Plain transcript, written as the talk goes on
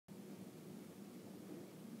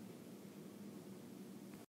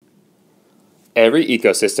Every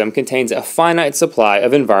ecosystem contains a finite supply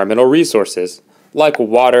of environmental resources, like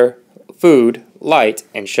water, food, light,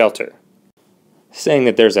 and shelter. Saying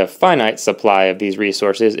that there's a finite supply of these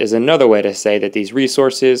resources is another way to say that these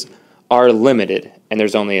resources are limited, and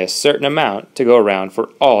there's only a certain amount to go around for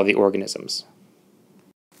all the organisms.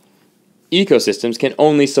 Ecosystems can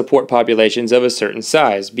only support populations of a certain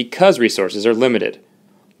size because resources are limited.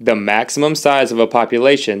 The maximum size of a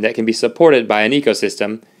population that can be supported by an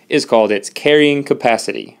ecosystem is called its carrying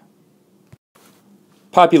capacity.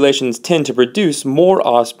 Populations tend to produce more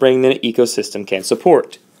offspring than an ecosystem can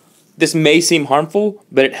support. This may seem harmful,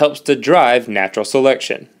 but it helps to drive natural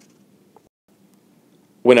selection.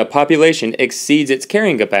 When a population exceeds its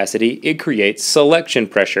carrying capacity, it creates selection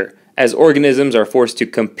pressure, as organisms are forced to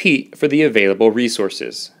compete for the available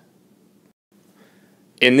resources.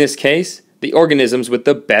 In this case, the organisms with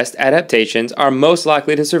the best adaptations are most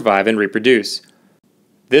likely to survive and reproduce.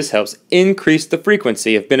 This helps increase the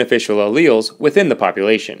frequency of beneficial alleles within the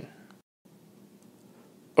population.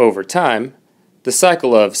 Over time, the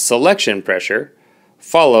cycle of selection pressure,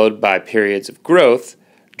 followed by periods of growth,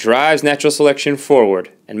 drives natural selection forward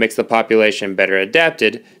and makes the population better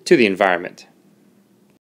adapted to the environment.